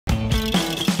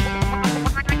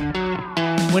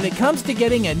When it comes to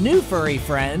getting a new furry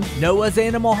friend, Noah's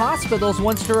Animal Hospitals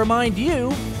wants to remind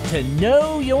you to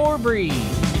know your breed.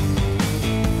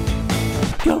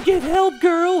 Go get help,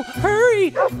 girl!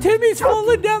 Hurry! Timmy's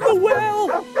falling down the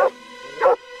well!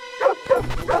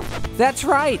 That's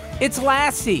right, it's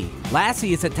Lassie.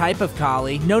 Lassie is a type of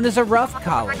collie known as a rough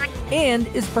collie and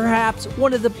is perhaps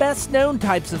one of the best known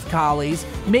types of collies,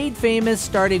 made famous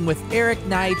starting with Eric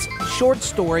Knight's short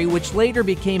story, which later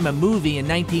became a movie in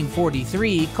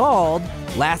 1943 called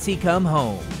Lassie Come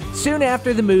Home. Soon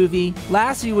after the movie,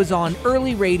 Lassie was on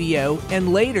early radio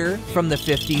and later, from the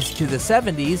 50s to the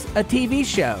 70s, a TV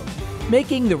show,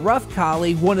 making the rough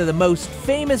collie one of the most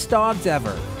famous dogs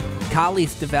ever.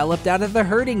 Collies developed out of the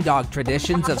herding dog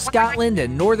traditions of Scotland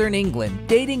and northern England,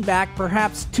 dating back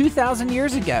perhaps 2,000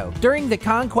 years ago, during the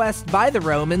conquest by the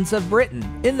Romans of Britain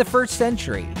in the 1st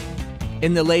century.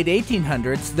 In the late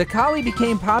 1800s, the collie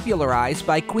became popularized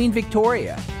by Queen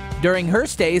Victoria during her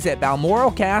stays at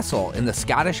Balmoral Castle in the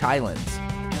Scottish Highlands.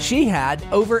 She had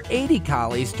over 80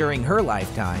 collies during her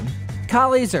lifetime.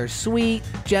 Collies are sweet,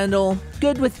 gentle,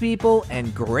 good with people,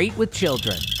 and great with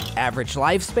children. Average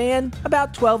lifespan,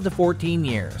 about 12 to 14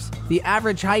 years. The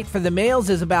average height for the males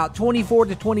is about 24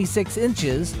 to 26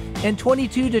 inches and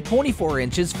 22 to 24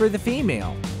 inches for the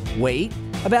female. Weight,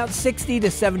 about 60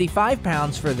 to 75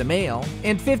 pounds for the male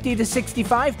and 50 to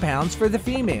 65 pounds for the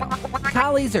female.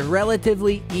 Collies are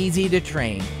relatively easy to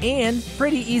train and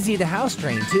pretty easy to house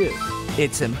train too.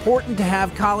 It's important to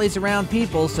have collies around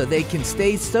people so they can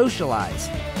stay socialized.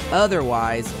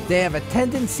 Otherwise, they have a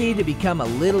tendency to become a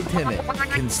little timid.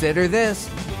 Consider this: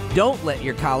 don't let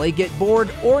your collie get bored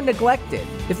or neglected.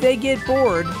 If they get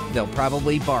bored, they'll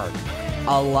probably bark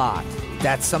a lot.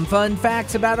 That's some fun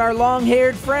facts about our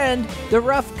long-haired friend, the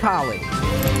rough collie.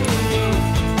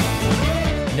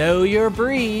 Know your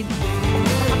breed.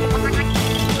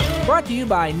 Brought to you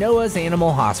by Noah's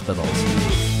Animal Hospitals.